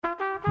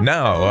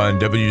Now on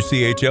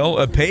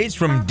WCHL, a page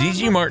from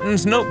D.G.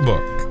 Martin's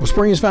notebook. Well,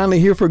 spring is finally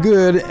here for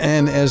good,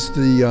 and as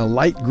the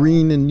light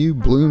green and new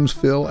blooms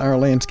fill our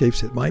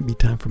landscapes, it might be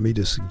time for me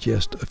to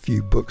suggest a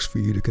few books for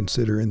you to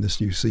consider in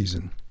this new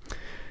season.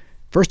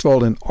 First of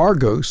all, in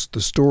Argos,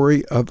 the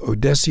story of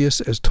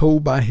Odysseus as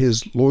told by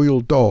his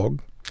loyal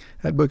dog.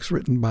 That book's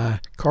written by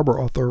Carver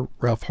author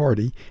Ralph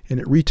Hardy, and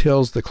it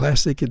retells the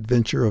classic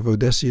adventure of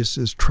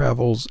Odysseus'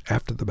 travels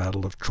after the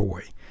Battle of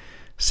Troy.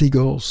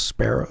 Seagulls,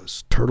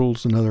 sparrows,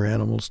 turtles, and other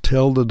animals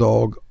tell the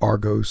dog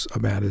Argos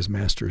about his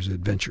master's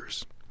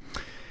adventures.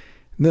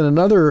 And then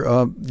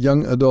another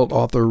young adult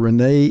author,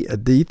 Renee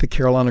Adith, a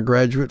Carolina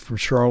graduate from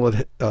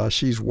Charlotte.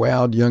 She's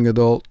wowed young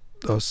adult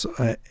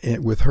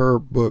with her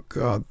book,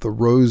 The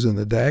Rose and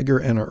the Dagger,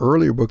 and her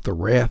earlier book, The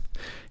Wrath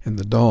and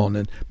the Dawn.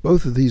 And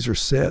both of these are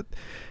set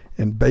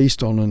and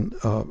based on an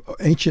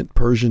ancient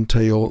Persian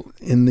tale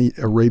in the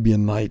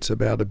Arabian Nights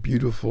about a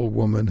beautiful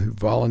woman who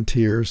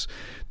volunteers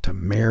to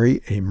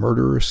marry a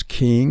murderous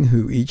king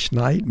who each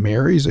night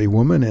marries a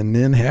woman and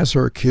then has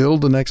her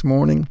killed the next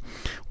morning.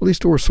 Well, these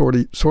stories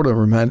sort of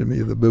reminded me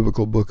of the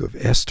biblical book of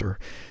Esther.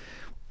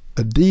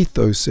 Adith,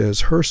 though,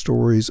 says her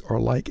stories are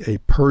like a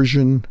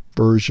Persian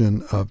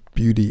version of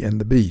Beauty and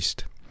the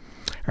Beast.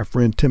 Our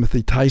friend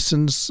Timothy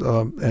Tyson's,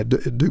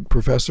 Duke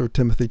professor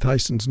Timothy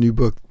Tyson's new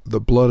book, The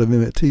Blood of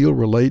Emmett Till,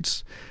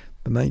 relates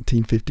the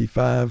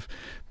 1955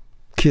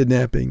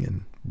 kidnapping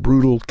and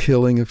brutal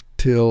killing of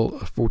Till,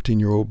 a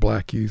 14-year-old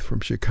black youth from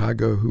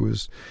Chicago who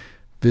was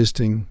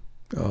visiting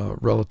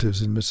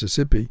relatives in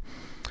Mississippi.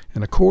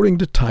 And according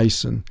to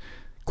Tyson,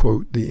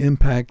 quote, the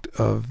impact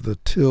of the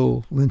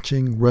Till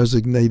lynching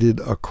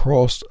resonated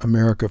across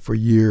America for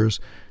years,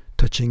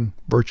 touching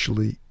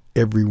virtually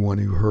everyone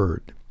who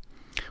heard.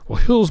 Well,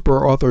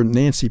 Hillsborough author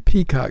Nancy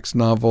Peacock's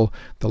novel,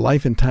 The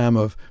Life and Time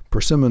of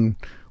Persimmon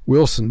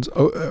Wilson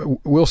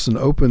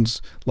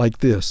opens like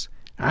this.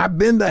 I've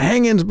been to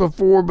hangings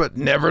before, but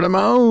never to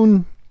my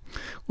own.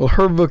 Well,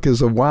 her book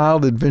is a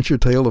wild adventure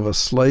tale of a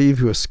slave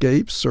who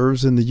escapes,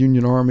 serves in the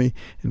Union Army,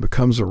 and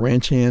becomes a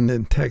ranch hand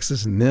in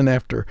Texas. And then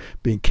after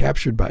being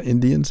captured by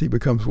Indians, he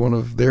becomes one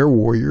of their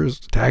warriors,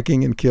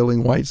 attacking and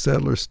killing white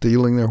settlers,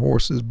 stealing their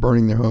horses,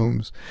 burning their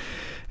homes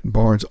and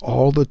barns.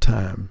 All the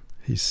time,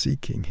 he's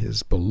seeking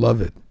his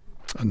beloved,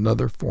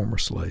 another former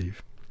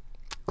slave.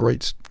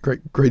 Great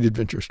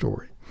adventure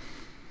story.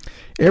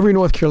 Every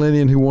North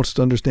Carolinian who wants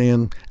to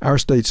understand our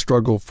state's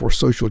struggle for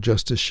social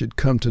justice should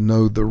come to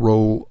know the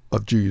role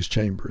of Julius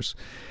Chambers,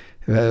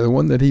 the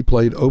one that he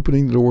played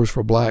opening the doors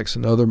for blacks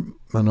and other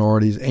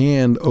minorities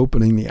and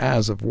opening the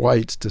eyes of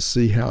whites to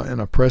see how an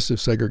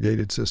oppressive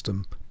segregated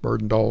system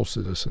burdened all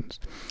citizens.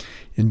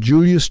 In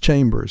Julius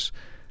Chambers,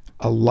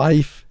 A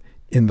Life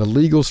in the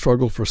Legal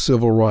Struggle for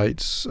Civil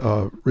Rights,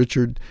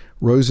 Richard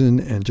Rosen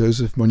and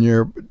Joseph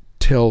Monier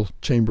tell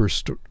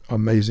Chambers'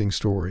 amazing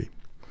story.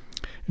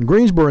 And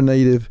Greensboro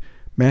native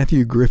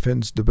Matthew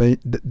Griffin's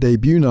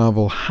debut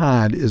novel,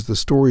 Hyde, is the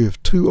story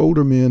of two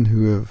older men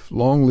who have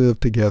long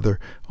lived together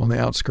on the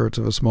outskirts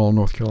of a small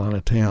North Carolina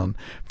town.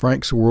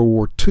 Frank's a World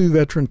War II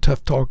veteran,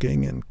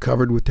 tough-talking and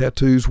covered with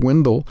tattoos.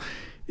 Wendell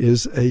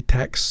is a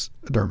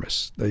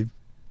taxidermist. They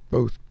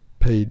both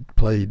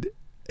played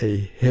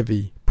a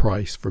heavy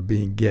price for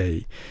being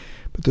gay.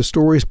 But the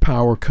story's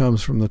power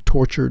comes from the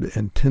tortured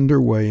and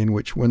tender way in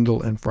which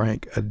Wendell and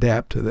Frank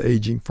adapt to the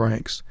aging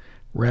Frank's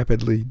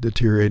rapidly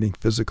deteriorating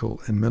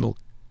physical and mental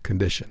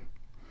condition.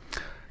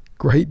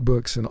 Great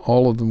books, and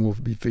all of them will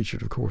be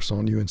featured, of course,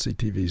 on UNC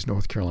TV's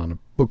North Carolina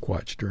Book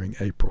Watch during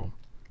April.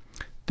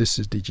 This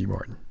is D.G.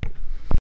 Martin.